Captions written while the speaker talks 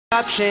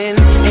Interruption,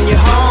 and you're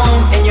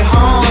home,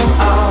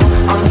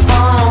 oh, on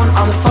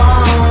the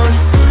phone,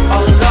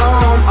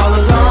 all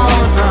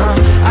alone,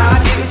 I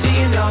give it to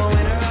you, no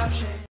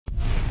interruption.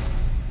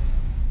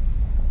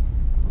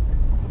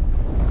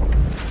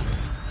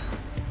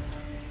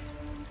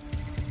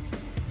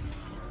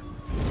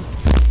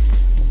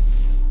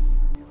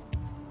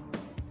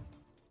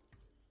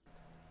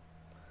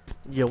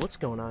 Yo, what's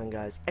going on,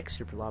 guys?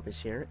 Super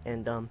Lobbies here,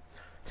 and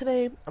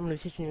today I'm going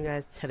to be teaching you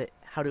guys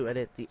how to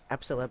edit the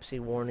epilepsy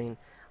warning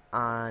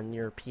on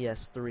your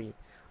PS3.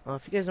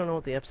 If you guys don't know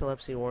what the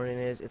epilepsy warning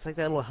is, it's like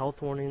that little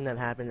health warning that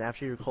happens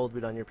after your cold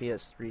boot on your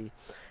PS3.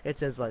 It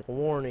says like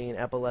warning,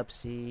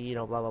 epilepsy, you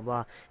know, blah blah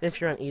blah. And if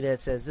you're on ETA,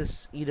 it says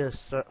this ETA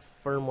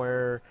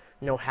firmware,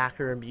 no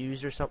hacker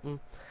abused or something.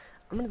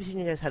 I'm going to be teaching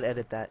you guys how to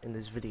edit that in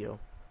this video.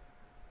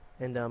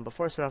 And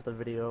before I start off the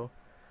video,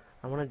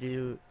 I want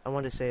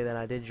to say that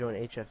I did join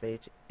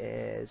HFH,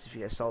 as if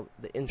you guys saw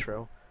the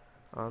intro.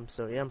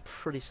 So yeah, I'm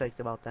pretty psyched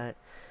about that.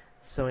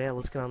 So yeah,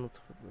 let's get on with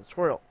the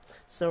tutorial.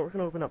 So we're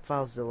gonna open up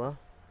FileZilla,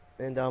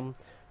 and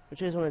what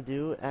you guys want to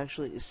do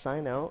actually is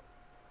sign out,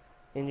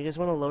 and you guys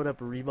want to load up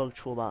Rebug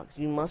Toolbox.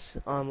 You must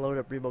load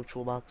up Rebug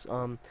Toolbox.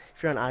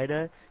 If you're on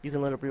ITA, you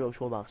can load up Rebug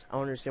Toolbox. I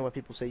don't understand why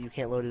people say you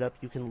can't load it up.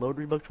 You can load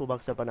Rebug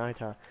Toolbox up on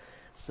ITA.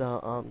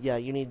 So yeah,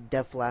 you need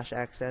dev flash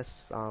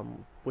access,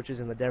 which is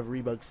in the dev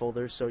rebug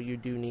folder. So you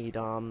do need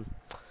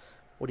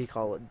what do you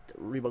call it,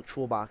 Rebug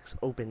Toolbox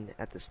open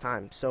at this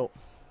time. So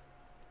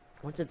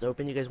once it's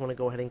open, you guys want to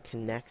go ahead and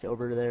connect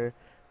over there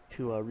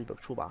to Rebug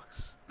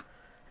Toolbox.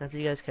 After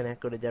you guys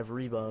connect, go to dev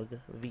rebug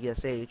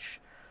vsh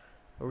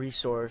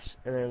resource,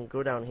 and then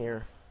go down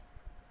here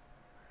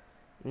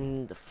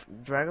and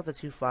drag out the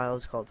two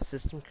files called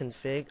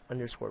systemconfig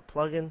 _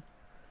 plugin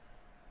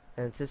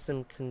and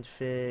system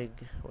config,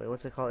 wait,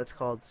 what's it called? It's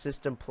called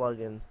system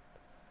plugin.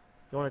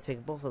 You want to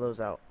take both of those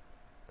out.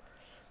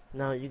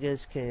 Now you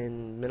guys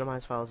can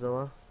minimize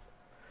FileZilla,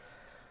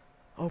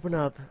 open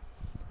up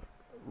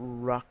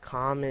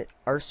Rockomet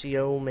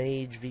RCO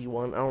Mage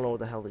V1. I don't know what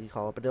the hell you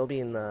call it, but it'll be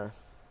in the,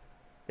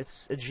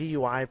 it's a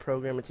GUI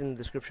program. It's in the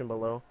description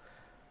below.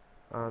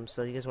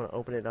 So you guys want to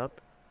open it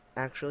up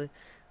actually,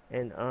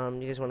 and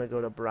you guys want to go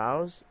to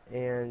browse,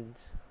 and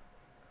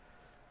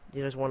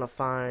you guys want to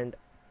find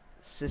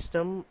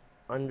system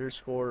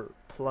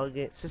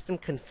plugin system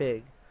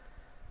config.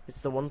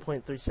 It's the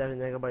 1.37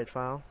 megabyte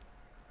file,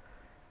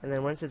 and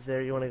then once it's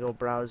there, you want to go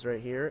browse right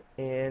here,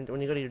 and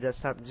when you go to your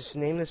desktop, just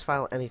name this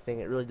file anything.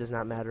 It really does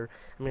not matter.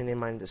 I'm gonna name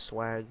mine the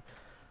swag,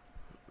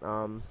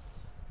 and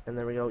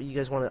there we go. You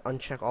guys want to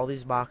uncheck all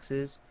these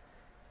boxes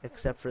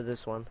except for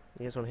this one.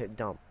 You guys want to hit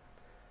dump,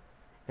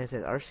 and it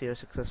says RCO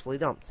successfully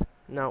dumped.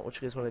 Now what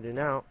you guys want to do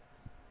now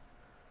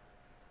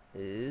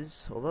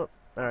is, hold up.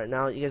 Alright,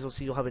 now you guys will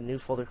see you'll have a new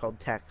folder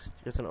called text.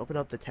 You guys want to open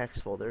up the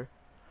text folder,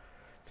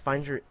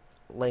 find your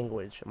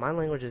language. My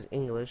language is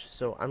English,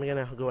 so I'm going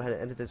to go ahead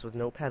and edit this with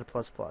Notepad++.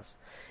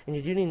 And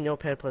you do need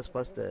Notepad++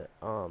 to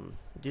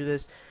do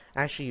this.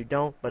 Actually, you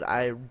don't, but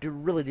I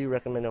really do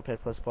recommend Notepad+,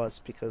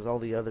 because all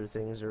the other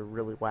things are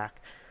really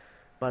whack.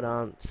 But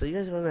so you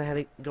guys are going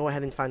to go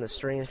ahead and find the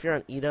string. If you're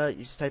on ETA,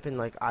 you just type in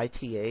like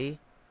ITA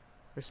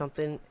or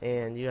something,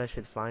 and you guys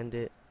should find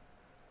it.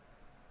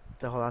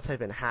 So hold on, I'll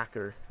type in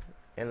hacker,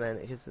 and then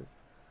it hits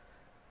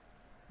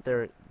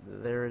there it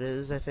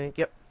is, I think.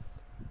 Yep.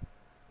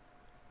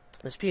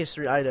 This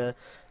PS3 ITA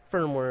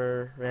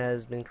firmware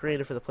has been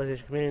created for the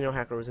PlayStation community. No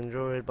hacker was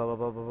enjoyed. Blah blah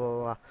blah blah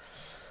blah blah.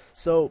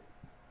 So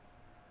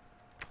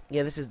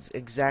yeah, this is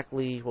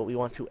exactly what we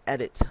want to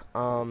edit.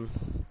 I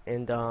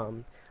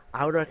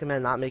would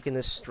recommend not making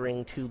this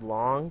string too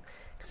long,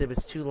 because if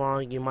it's too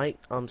long, you might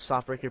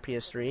soft break your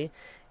PS3.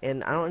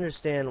 And I don't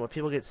understand why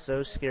people get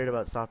so scared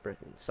about soft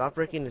breaking. Soft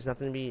breaking is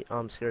nothing to be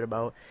scared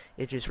about.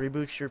 It just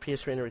reboots your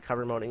PS3 into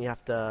recovery mode, and you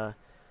have to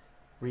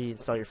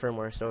reinstall your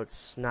firmware, so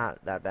it's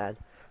not that bad.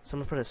 So I'm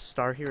going to put a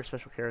star here, a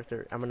special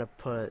character. I'm going to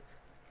put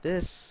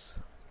this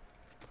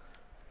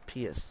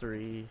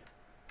PS3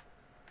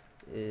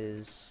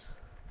 is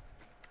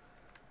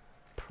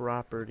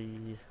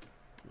property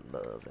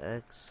of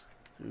X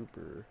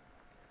Super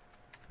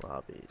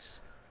Lobbies.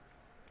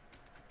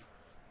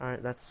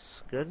 Alright,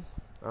 that's good.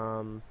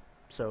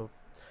 So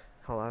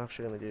hold on, I'm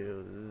actually going to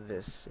do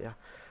this, yeah.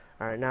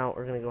 Alright, now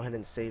we're going to go ahead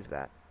and save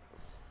that.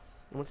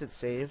 Once it's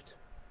saved,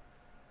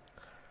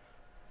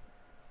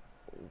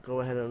 go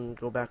ahead and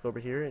go back over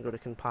here and go to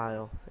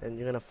compile, and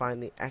you're going to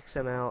find the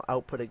XML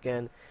output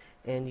again,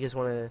 and you guys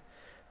want to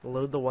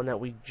load the one that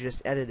we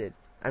just edited.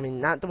 I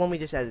mean, not the one we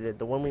just edited,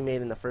 the one we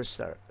made in the first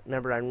start.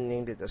 Remember, I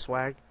named it the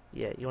swag?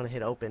 Yeah, you want to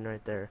hit open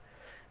right there.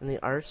 And the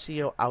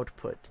RCO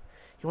output,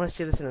 you want to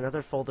save this in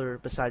another folder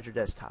beside your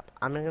desktop.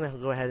 I'm going to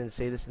go ahead and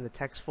save this in the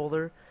text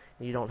folder.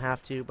 You don't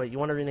have to, but you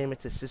want to rename it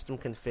to system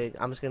config.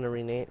 I'm just going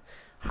to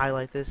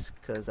highlight this,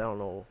 because I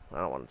don't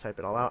want to type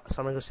it all out. So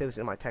I'm going to go save this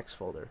in my text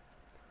folder.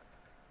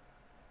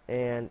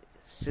 And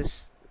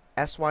sys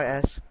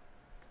conf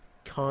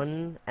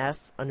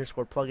 _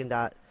 plugin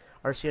dot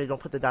RCO. Don't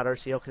put the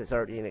 .rco because it's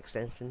already an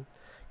extension.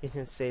 You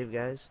can save,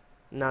 guys.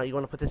 Now you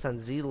want to put this on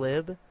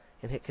zlib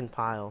and hit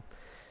compile.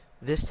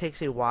 This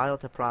takes a while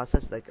to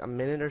process, like a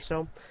minute or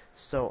so.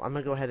 So I'm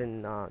gonna go ahead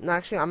and no,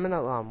 actually I'm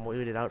gonna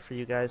wait it out for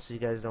you guys so you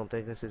guys don't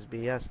think this is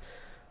BS.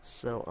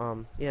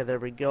 So yeah, there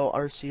we go.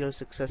 RCO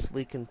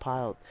successfully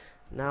compiled.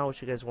 Now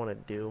what you guys want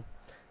to do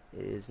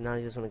is now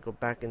you just want to go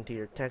back into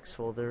your text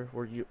folder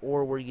where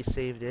you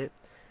saved it,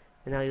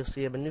 and now you'll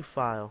see you have a new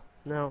file.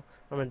 Now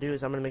what I'm gonna do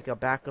is I'm gonna make a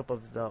backup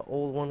of the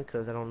old one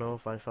because I don't know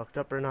if I fucked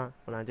up or not.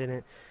 When I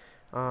didn't,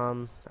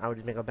 I would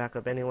just make a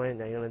backup anyway.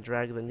 Now you're gonna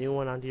drag the new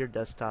one onto your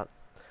desktop.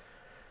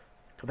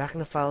 Go back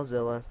into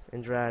FileZilla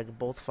and drag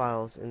both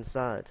files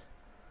inside.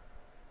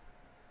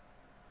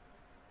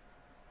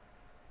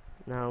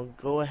 Now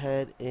go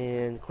ahead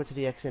and quit to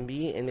the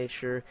XMB and make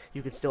sure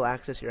you can still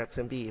access your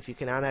XMB. If you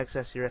cannot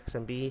access your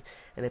XMB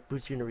and it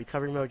boots you into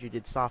recovery mode, you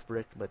did soft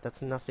brick, but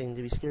that's nothing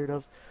to be scared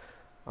of.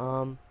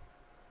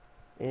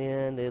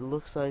 And it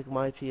looks like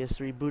my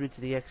PS3 booted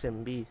to the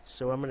XMB.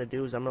 So what I'm going to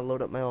do is I'm going to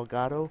load up my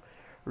Elgato,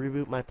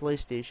 reboot my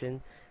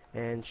PlayStation,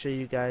 and show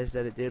you guys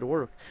that it did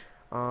work.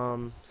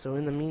 So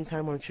in the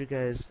meantime, why don't you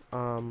guys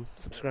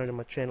subscribe to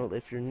my channel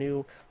if you're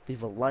new,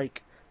 leave a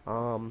like.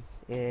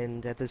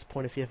 And at this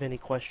point, if you have any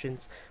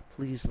questions,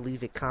 please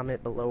leave a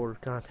comment below or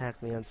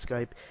contact me on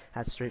Skype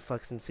at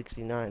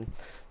StraightFlexin69.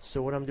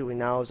 So what I'm doing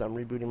now is I'm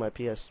rebooting my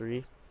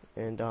PS3,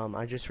 and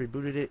I just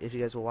rebooted it. If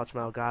you guys will watch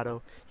my Elgato,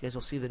 you guys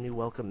will see the new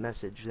welcome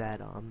message that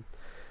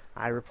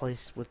I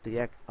replaced with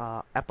the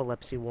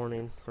epilepsy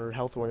warning or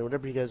health warning,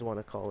 whatever you guys want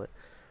to call it.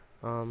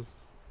 I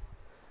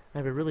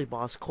have a really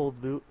boss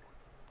cold boot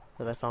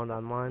that I found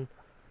online.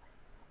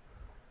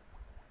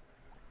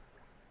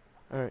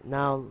 Alright,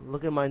 now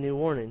look at my new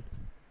warning.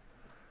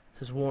 It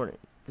says, warning,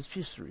 this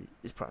PS3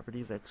 is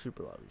property of X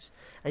Super Lobbies.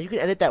 And you can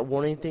edit that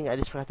warning thing, I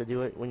just forgot to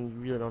do it when you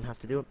really don't have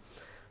to do it.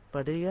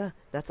 But yeah,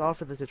 that's all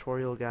for the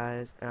tutorial,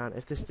 guys. And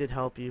if this did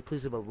help you,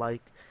 please leave a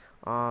like,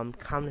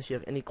 comment if you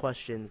have any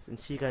questions, and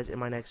see you guys in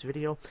my next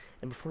video.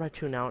 And before I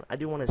tune out, I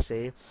do want to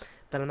say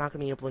that I'm not going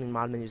to be uploading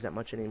mod menus that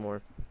much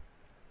anymore.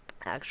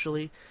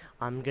 Actually,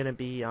 I'm going to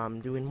be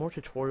doing more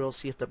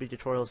tutorials, CFW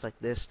tutorials like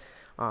this,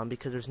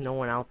 because there's no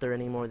one out there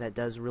anymore that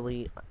does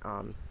really,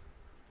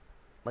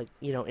 like,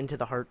 you know, into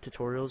the heart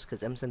tutorials, because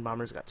MSN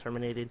Bombers got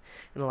terminated,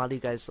 and a lot of you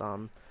guys,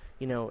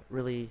 you know,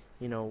 really,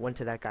 you know, went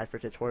to that guy for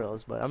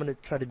tutorials. But I'm going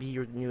to try to be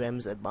your new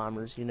MZ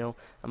Bombers, you know.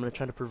 I'm going to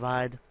try to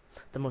provide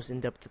the most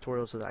in-depth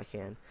tutorials that I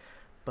can.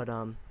 But,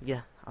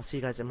 yeah, I'll see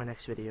you guys in my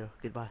next video.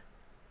 Goodbye.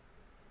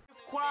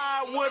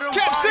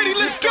 Cap City,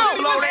 let's go,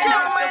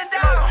 let's go.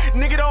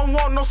 Nigga don't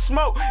want no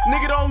smoke,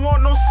 nigga don't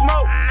want no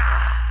smoke.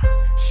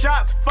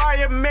 Shots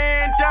fired,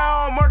 man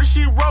down, murder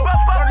she wrote,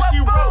 murder she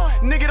wrote.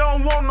 Nigga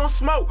don't want no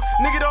smoke,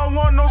 nigga don't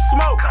want no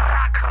smoke.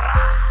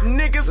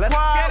 Niggas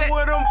quiet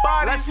with them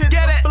bodies, hit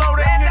the flow,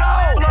 they hit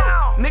the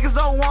flow. Niggas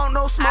don't want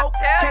no smoke,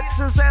 catch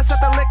his ass at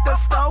the liquor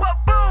store.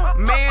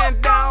 Man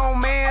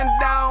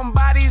down,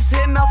 bodies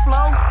hitting the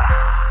flow.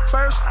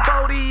 First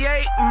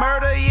 48,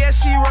 murder, yeah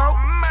she wrote.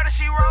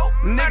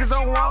 Niggas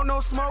don't want no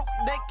smoke,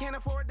 they can't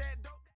afford that.